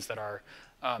actions that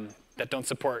don't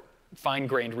support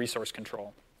fine-grained resource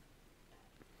control.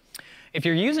 If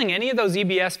you're using any of those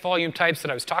EBS volume types that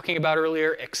I was talking about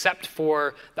earlier, except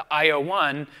for the I/O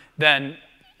one, then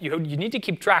you need to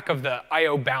keep track of the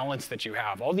I/O balance that you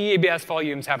have. All the EBS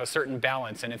volumes have a certain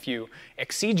balance, and if you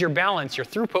exceed your balance, your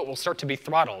throughput will start to be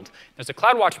throttled. There's a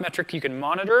CloudWatch metric you can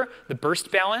monitor, the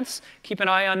burst balance. Keep an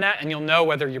eye on that, and you'll know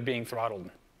whether you're being throttled.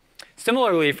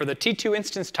 Similarly, for the T2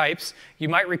 instance types, you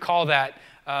might recall that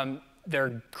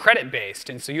they're credit-based,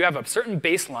 and so you have a certain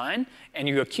baseline, and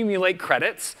you accumulate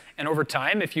credits, and over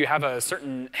time, if you have a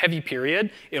certain heavy period,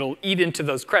 it'll eat into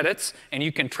those credits, and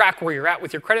you can track where you're at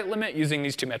with your credit limit using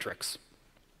these two metrics.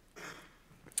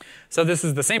 So this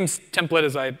is the same template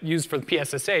as I used for the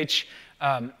PSSH.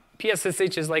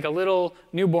 PSSH is like a little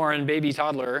newborn baby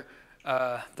toddler.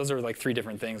 Those are like 3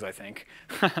 different things, I think.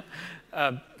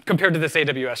 Compared to this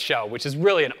AWS shell, which is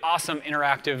really an awesome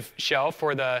interactive shell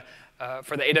for the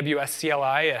AWS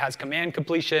CLI. It has command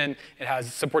completion. It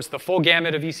supports the full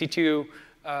gamut of EC2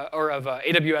 or of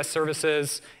AWS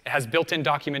services. It has built-in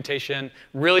documentation,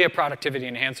 really a productivity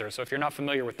enhancer. So if you're not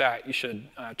familiar with that, you should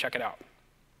check it out.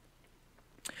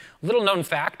 Little known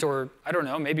fact, or I don't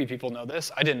know, maybe people know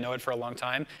this, I didn't know it for a long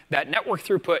time, that network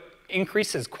throughput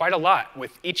increases quite a lot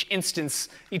with each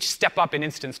step up in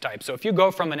instance type. So if you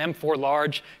go from an M4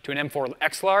 large to an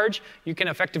M4X large, you can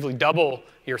effectively double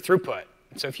your throughput.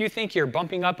 So if you think you're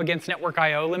bumping up against network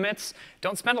I/O limits,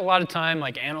 don't spend a lot of time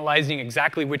analyzing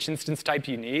exactly which instance type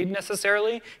you need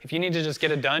necessarily. If you need to just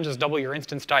get it done, just double your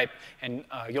instance type, and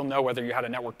you'll know whether you had a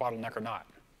network bottleneck or not.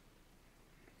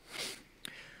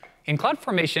 In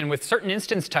CloudFormation, with certain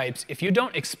instance types, if you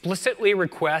don't explicitly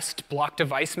request block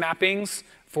device mappings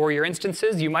for your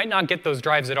instances, you might not get those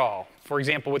drives at all. For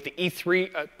example, with the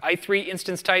i3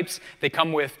 instance types, they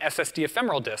come with SSD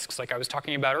ephemeral disks, like I was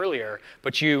talking about earlier.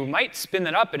 But you might spin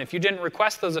that up, and if you didn't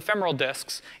request those ephemeral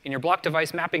disks in your block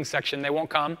device mapping section, they won't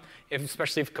come,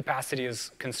 especially if capacity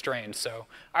is constrained. So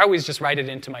I always just write it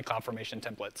into my CloudFormation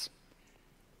templates.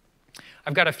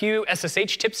 I've got a few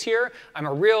SSH tips here. I'm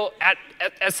a real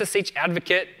SSH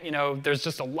advocate. There's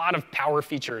just a lot of power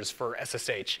features for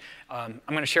SSH. I'm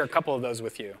going to share a couple of those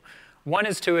with you. One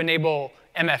is to enable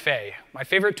MFA. My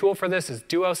favorite tool for this is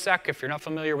DuoSec. If you're not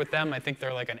familiar with them, I think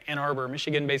they're like an Ann Arbor,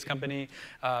 Michigan-based company.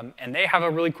 And they have a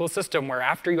really cool system where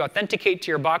after you authenticate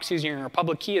to your box using your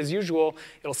public key as usual,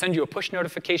 it'll send you a push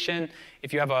notification.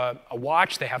 If you have a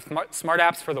watch, they have smart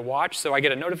apps for the watch. So I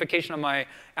get a notification on my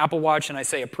Apple Watch, and I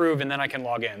say approve, and then I can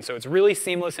log in. So it's really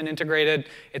seamless and integrated.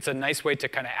 It's a nice way to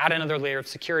kind of add another layer of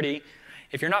security.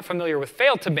 If you're not familiar with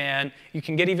fail to ban, you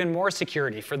can get even more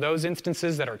security. For those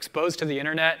instances that are exposed to the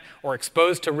internet or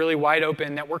exposed to really wide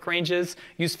open network ranges,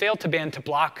 use fail to ban to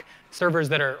block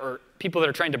servers or people that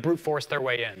are trying to brute force their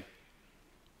way in.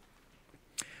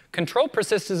 Control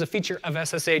persist is a feature of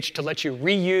SSH to let you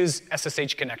reuse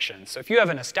SSH connections. So if you have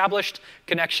an established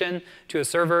connection to a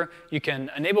server, you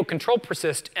can enable control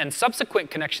persist, and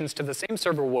subsequent connections to the same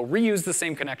server will reuse the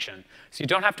same connection. So you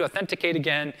don't have to authenticate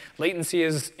again. Latency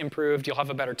is improved. You'll have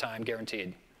a better time,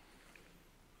 guaranteed.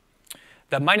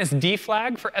 The -D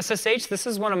flag for SSH, this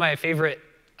is one of my favorite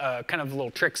kind of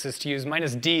little tricks, is to use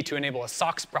 -D to enable a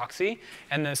SOCKS proxy,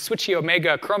 and the switchy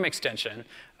Omega Chrome extension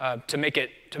to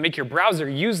make your browser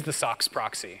use the SOCKS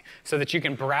proxy so that you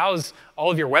can browse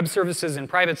all of your web services and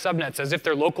private subnets as if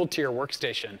they're local to your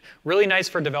workstation. Really nice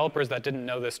for developers that didn't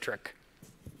know this trick.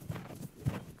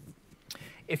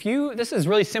 This is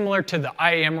really similar to the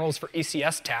IAM rules for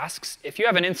ECS tasks. If you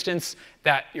have an instance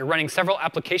that you're running several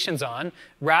applications on,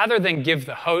 rather than give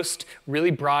the host really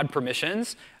broad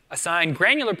permissions, assign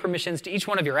granular permissions to each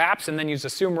one of your apps, and then use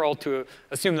assume role to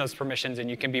assume those permissions, and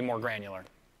you can be more granular.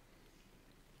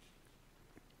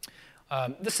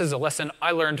 This is a lesson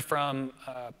I learned from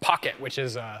Pocket, which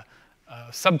is a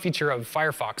sub-feature of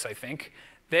Firefox, I think.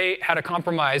 They had a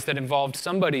compromise that involved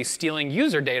somebody stealing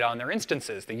user data on their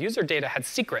instances. The user data had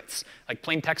secrets, like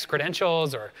plain text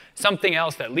credentials or something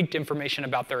else that leaked information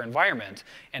about their environment.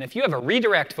 And if you have a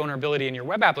redirect vulnerability in your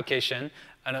web application,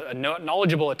 a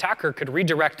knowledgeable attacker could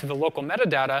redirect to the local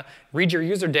metadata, read your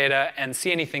user data, and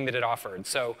see anything that it offered.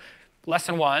 So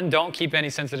Lesson 1, don't keep any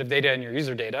sensitive data in your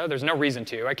user data. There's no reason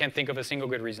to. I can't think of a single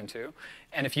good reason to.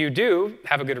 And if you do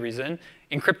have a good reason,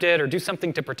 encrypt it or do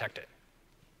something to protect it.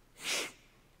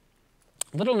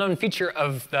 Little known feature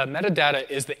of the metadata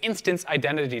is the instance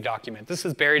identity document. This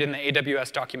is buried in the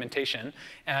AWS documentation,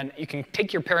 and you can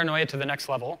take your paranoia to the next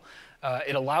level.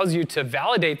 It allows you to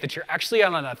validate that you're actually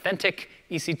on an authentic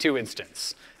EC2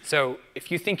 instance. So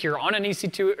if you think you're on an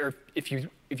EC2, or if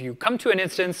you come to an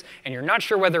instance and you're not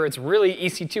sure whether it's really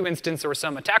EC2 instance or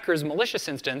some attacker's malicious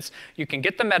instance, you can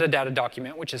get the metadata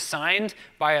document, which is signed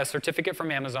by a certificate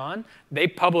from Amazon. They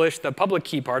publish the public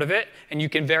key part of it, and you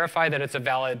can verify that it's a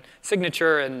valid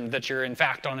signature and that you're in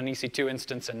fact on an EC2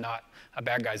 instance and not a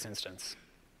bad guy's instance.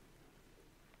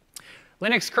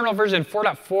 Linux kernel version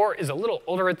 4.4 is a little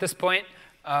older at this point,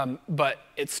 but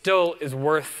it still is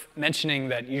worth mentioning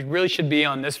that you really should be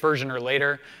on this version or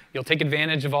later. You'll take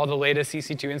advantage of all the latest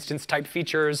EC2 instance type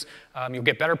features. You'll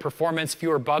get better performance,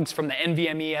 fewer bugs from the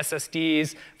NVMe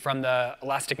SSDs, from the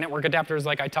elastic network adapters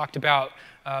like I talked about.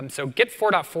 So get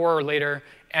 4.4 or later.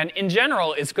 And in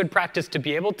general, it's good practice to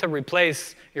be able to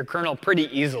replace your kernel pretty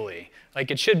easily.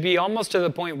 Like, it should be almost to the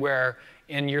point where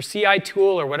in your CI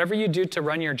tool or whatever you do to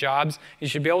run your jobs, you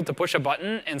should be able to push a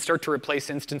button and start to replace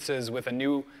instances with a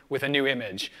new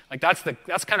image. Like, that's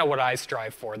kind of what I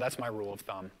strive for. That's my rule of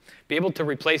thumb. Be able to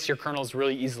replace your kernels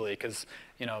really easily because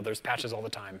there's patches all the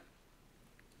time.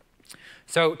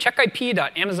 So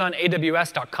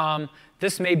checkip.amazonaws.com.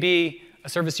 This may be a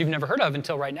service you've never heard of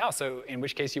until right now, so in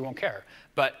which case you won't care.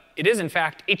 But it is, in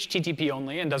fact, HTTP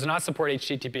only and does not support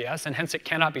HTTPS, and hence it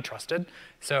cannot be trusted.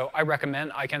 So I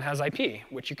recommend ICANN has IP,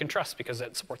 which you can trust because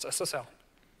it supports SSL.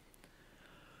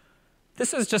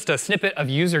 This is just a snippet of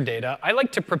user data. I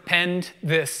like to prepend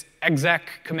this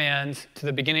exec command to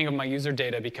the beginning of my user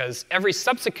data because every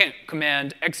subsequent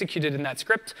command executed in that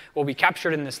script will be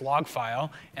captured in this log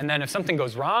file. And then if something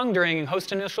goes wrong during host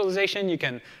initialization, you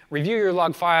can review your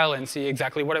log file and see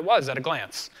exactly what it was at a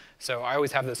glance. So I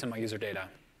always have this in my user data.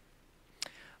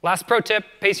 Last pro tip,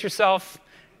 pace yourself.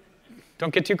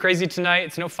 Don't get too crazy tonight.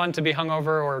 It's no fun to be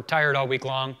hungover or tired all week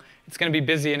long. It's going to be a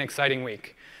busy and exciting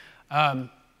week.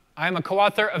 I'm a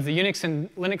co-author of the Unix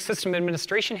and Linux System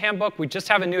Administration Handbook. We just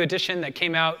have a new edition that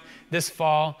came out this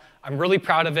fall. I'm really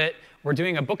proud of it. We're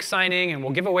doing a book signing, and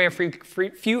we'll give away a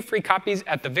few free copies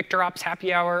at the VictorOps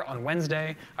Happy Hour on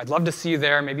Wednesday. I'd love to see you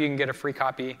there. Maybe you can get a free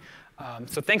copy.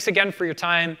 So thanks again for your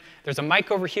time. There's a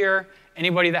mic over here.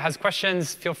 Anybody that has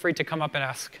questions, feel free to come up and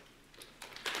ask.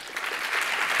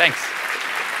 Thanks.